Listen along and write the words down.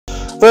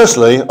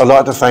Firstly, I'd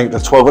like to thank the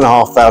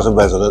 12,500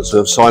 residents who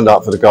have signed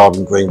up for the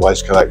garden green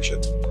waste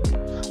collection.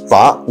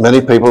 But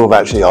many people have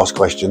actually asked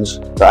questions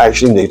that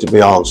actually need to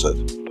be answered.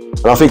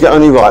 And I think it's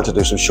only right to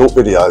do some short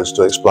videos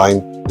to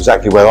explain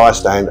exactly where I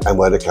stand and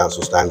where the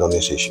council stand on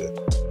this issue.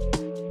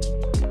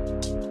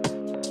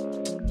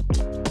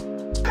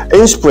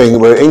 In spring,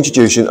 we're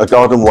introducing a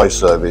garden waste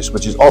service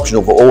which is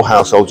optional for all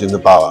households in the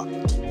borough.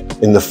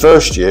 In the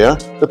first year,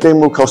 the bin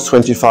will cost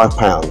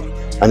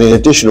 £25 and in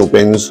additional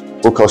bins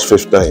will cost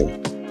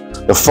 £15.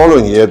 The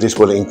following year, this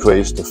will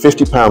increase to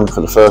 £50 for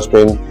the first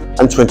bin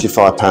and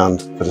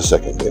 £25 for the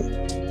second bin.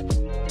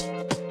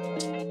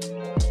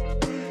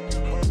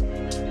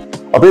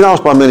 I've been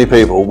asked by many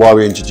people why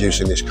we're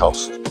introducing this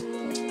cost.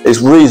 It's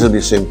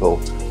reasonably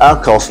simple.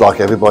 Our cost, like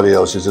everybody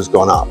else's, has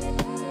gone up.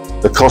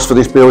 The cost for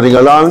this building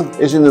alone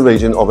is in the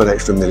region of an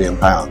extra £1 million,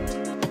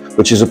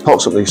 which is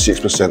approximately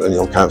 6% on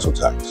your council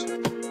tax.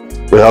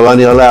 We are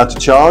only allowed to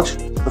charge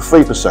the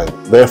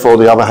 3%, therefore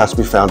the other has to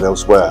be found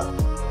elsewhere.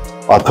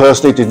 I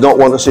personally did not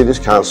want to see this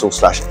council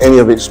slash any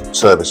of its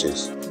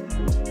services.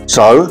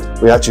 So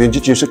we had to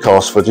introduce a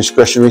cost for a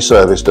discretionary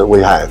service that we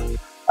have,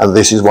 and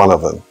this is one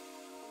of them.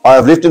 I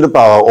have lived in the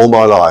borough all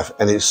my life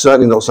and it's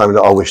certainly not something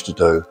that I wish to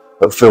do,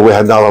 but feel we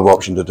had no other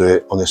option to do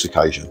it on this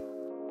occasion.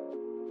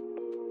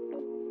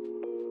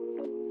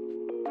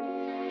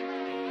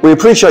 We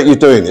appreciate you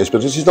doing this,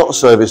 but this is not a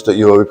service that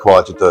you are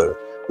required to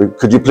do.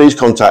 Could you please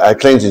contact our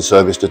cleansing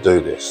service to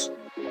do this?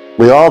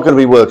 We are going to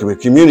be working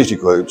with community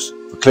groups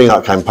for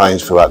clean-up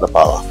campaigns throughout the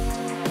borough.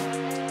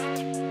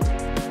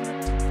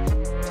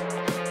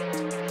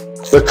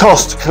 The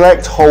cost to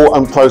collect, haul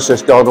and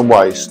process garden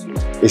waste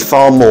is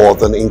far more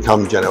than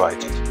income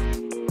generated.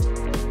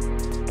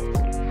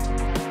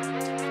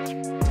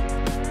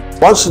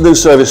 Once the new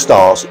service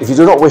starts, if you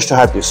do not wish to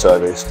have this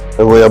service,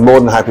 then we are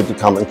more than happy to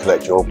come and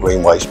collect your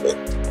green waste bin.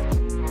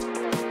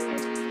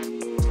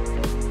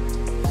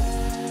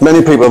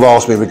 Many people have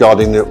asked me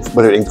regarding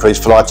whether it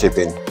increased fly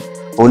tipping.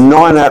 Well,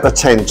 9 out of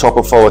 10 top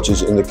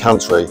authorities in the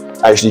country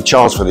actually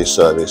charge for this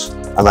service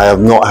and they have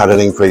not had an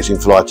increase in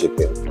fly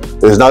tipping.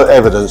 There is no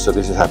evidence that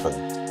this has happened.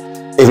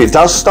 If it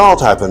does start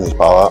to happen in this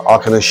borough, I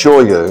can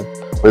assure you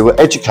we will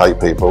educate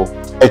people,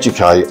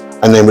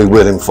 and then we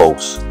will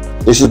enforce.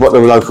 This is what the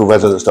local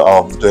residents that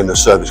are doing the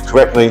service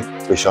correctly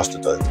wish us to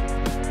do.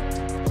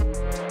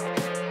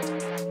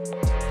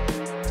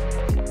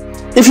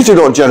 If you do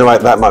not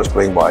generate that much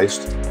green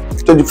waste,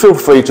 then feel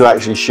free to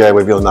actually share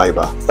with your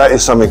neighbour. That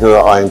is something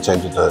that I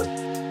intend to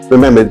do.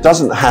 Remember, it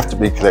doesn't have to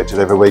be collected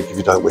every week if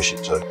you don't wish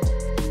it to.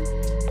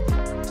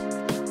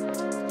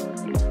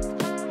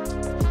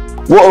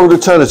 What are the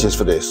alternatives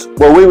for this?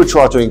 Well, we would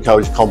try to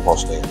encourage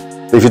composting.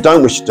 But if you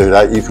don't wish to do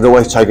that, you can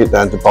always take it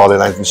down to Barley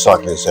Lane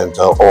Recycling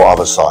Centre or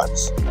other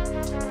sites.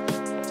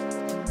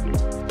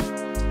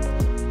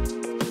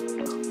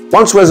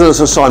 Once residents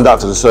have signed up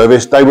to the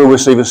service, they will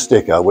receive a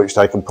sticker which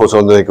they can put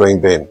on their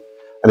green bin.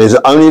 And it is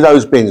only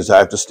those bins that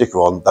have the sticker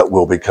on that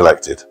will be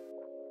collected.